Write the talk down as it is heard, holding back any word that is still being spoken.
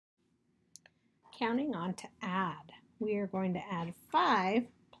counting on to add. We are going to add 5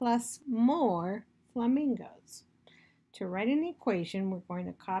 plus more flamingos. To write an equation, we're going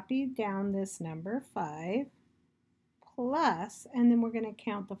to copy down this number 5 plus, and then we're going to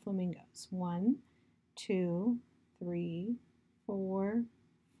count the flamingos. 1, 2, 3, 4,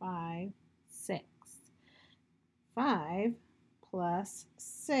 5, 6. 5 plus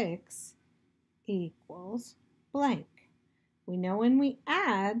 6 equals blank. We know when we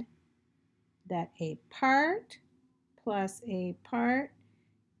add that a part plus a part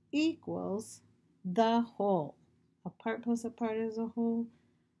equals the whole. A part plus a part is a whole.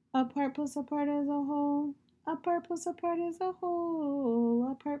 A part plus a part is a whole. A part plus a part is a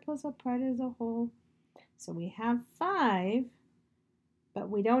whole. A part plus a part is a whole. So we have 5, but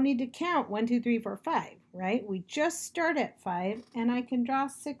we don't need to count 1, 2, 3, 4, 5, right? We just start at 5, and I can draw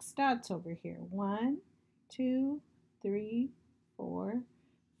 6 dots over here. 1, 2, 3, 4,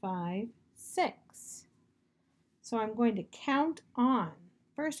 5, 6. So I'm going to count on.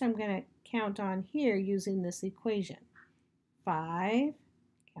 First, I'm going to count on here using this equation. 5,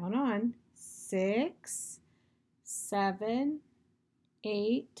 count on, 6, 7,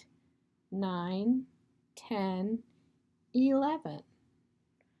 8, 9, 10, 11.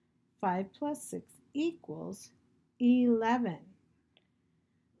 5 plus 6 equals 11.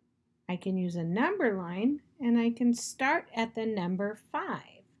 I can use a number line, and I can start at the number 5.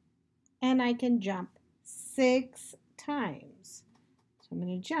 And I can jump 6 times. So I'm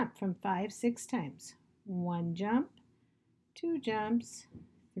going to jump from 5 6 times. 1 jump, 2 jumps,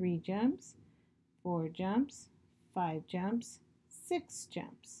 3 jumps, 4 jumps, 5 jumps, 6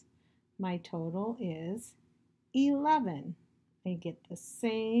 jumps. My total is 11. I get the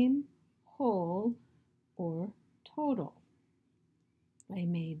same whole or total. I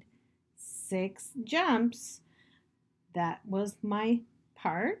made 6 jumps. That was my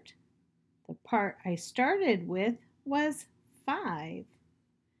part. The part I started with was 5,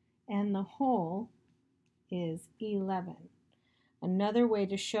 and the whole is 11. Another way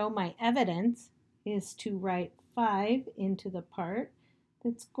to show my evidence is to write 5 into the part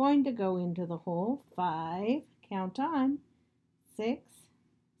that's going to go into the whole. 5, count on, 6,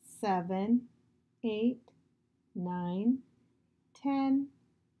 7, 8, 9, 10,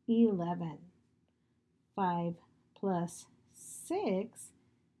 11. 5 plus 6,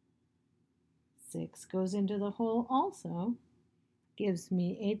 6 goes into the whole also, gives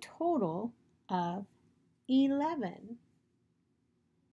me a total of 11.